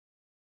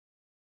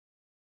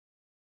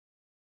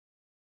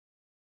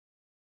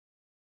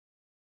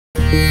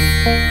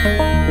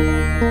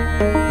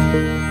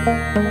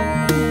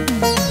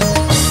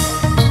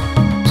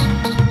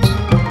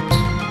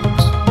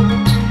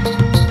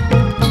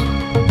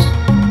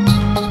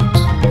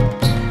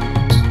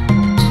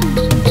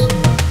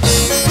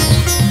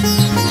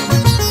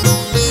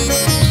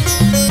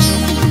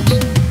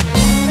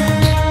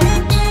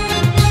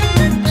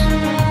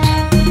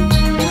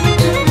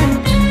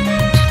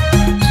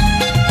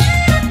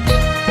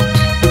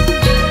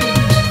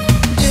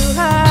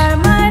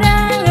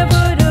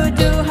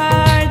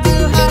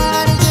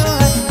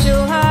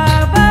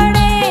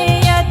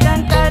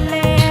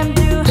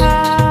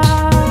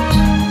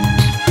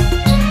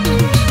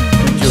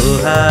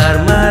Johar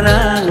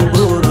marang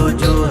buru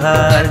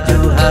johar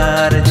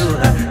johar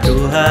johar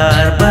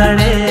johar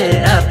bade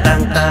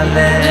atang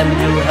talem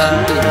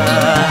johar.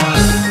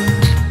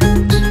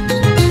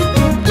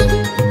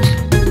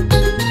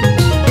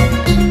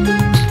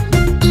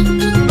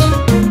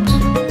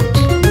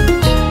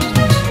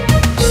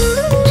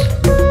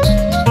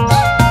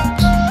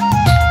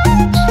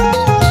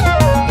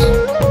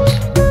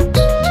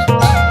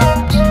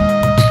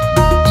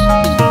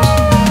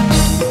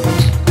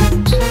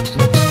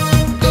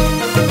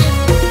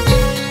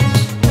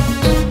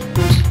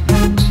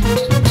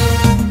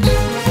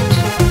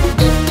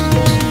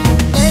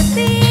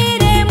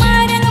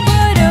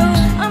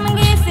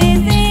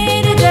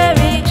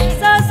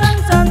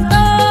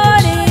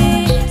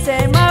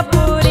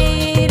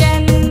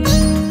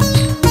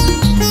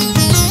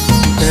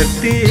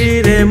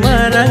 Tire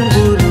marang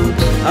buru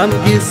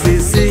amgi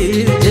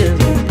sisir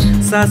jemi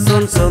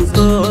sason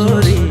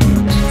sontori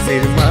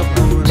sirma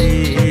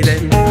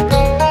puriren.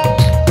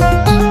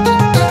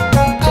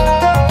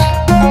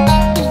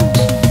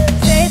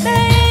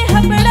 Sedai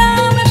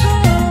hapdam ko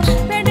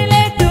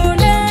pedle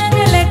tunang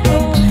lekku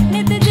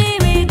nit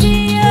jeevi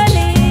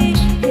jiyale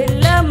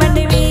hilla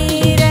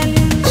manviren.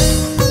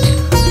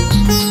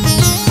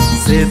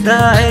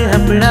 Sedai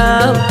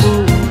hapdam ko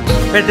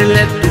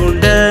pedle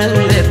tunang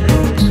lekku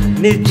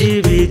niji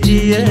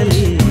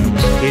vijiyali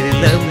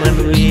kirla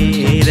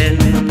manviren.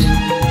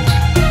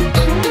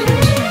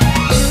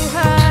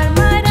 Johar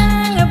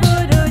marang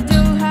buru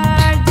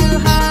johar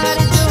johar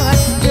johar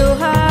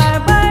johar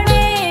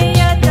bade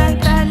atang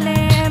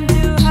talem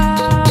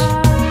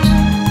johar.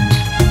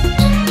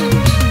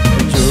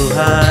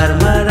 Johar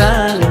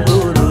marang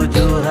buru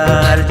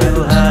johar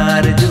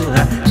johar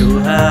johar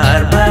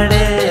johar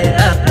bade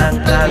atang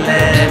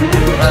talem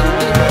johar.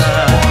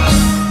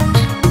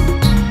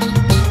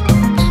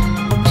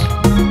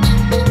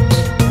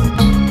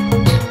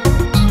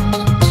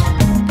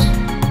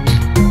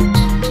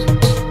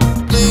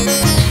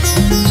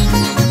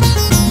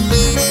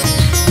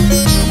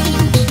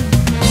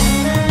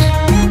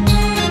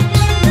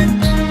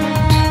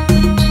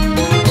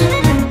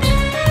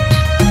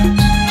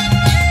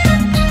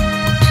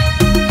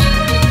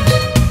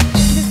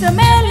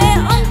 Samele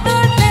ontor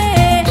te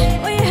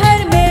oi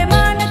har me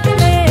manat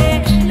me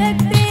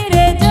lagti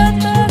re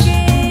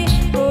jotogi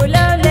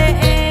bulale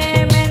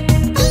emen.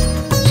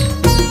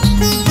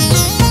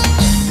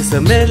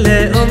 Samele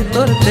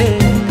ontorte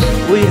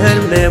uihar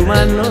me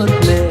manot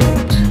me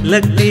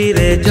lagti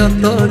re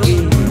jotogi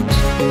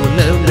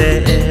ulavle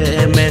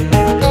emen.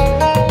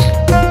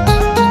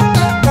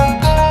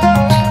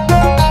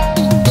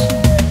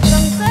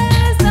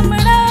 Sangsar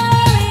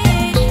samdavi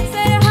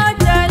sarha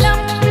jalam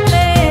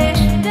le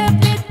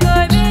japit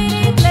koi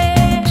virit le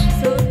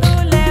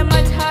sutule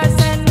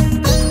majhasan.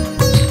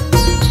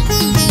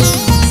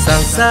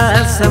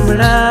 Sangsar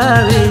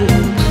samravi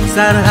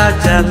sarha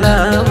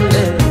jalam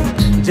le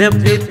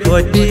japit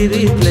koi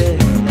dirit le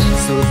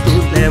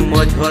sutule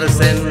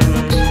mojhorsen.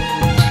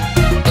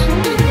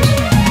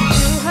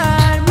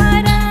 Johar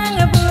marang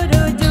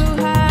buru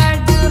johar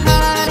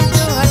johar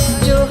johar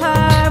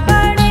johar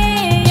bade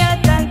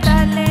atang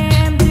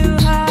talem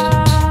johar.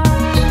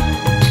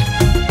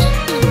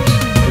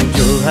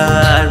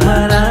 Johar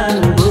marang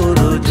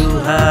buru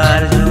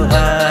johar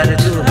johar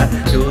johar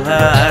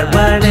johar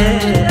bade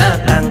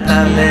atang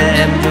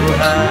talem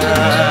johar.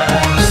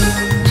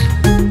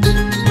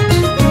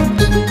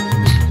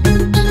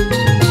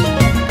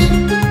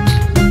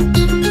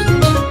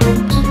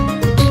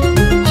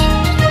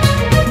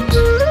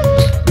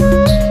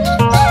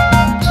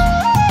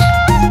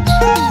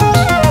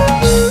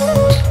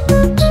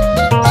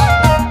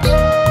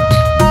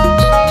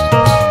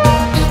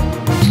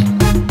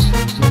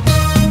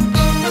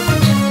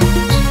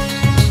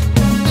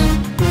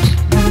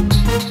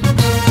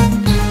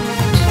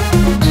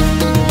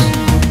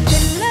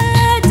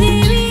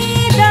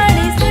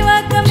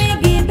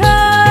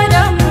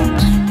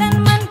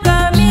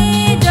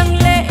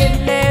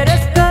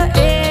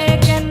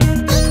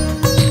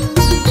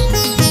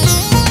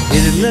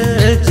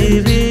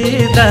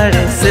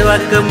 Sewa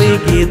kami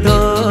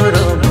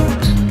gidorom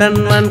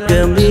tanman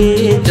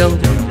kami jom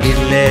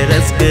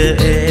ileras ke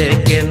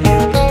eken.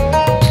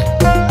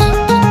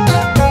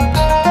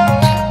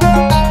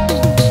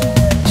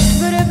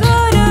 Guru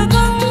guru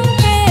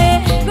gongke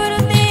guru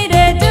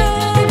tire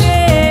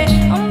juge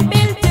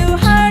ompil chu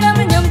haram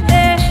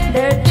nyomte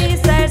dharti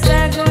sar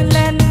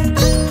sagulan.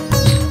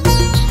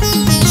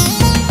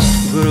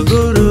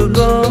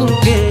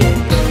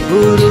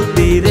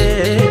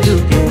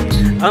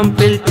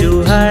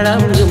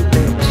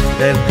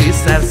 धरती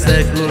सार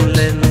सगुन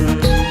लेना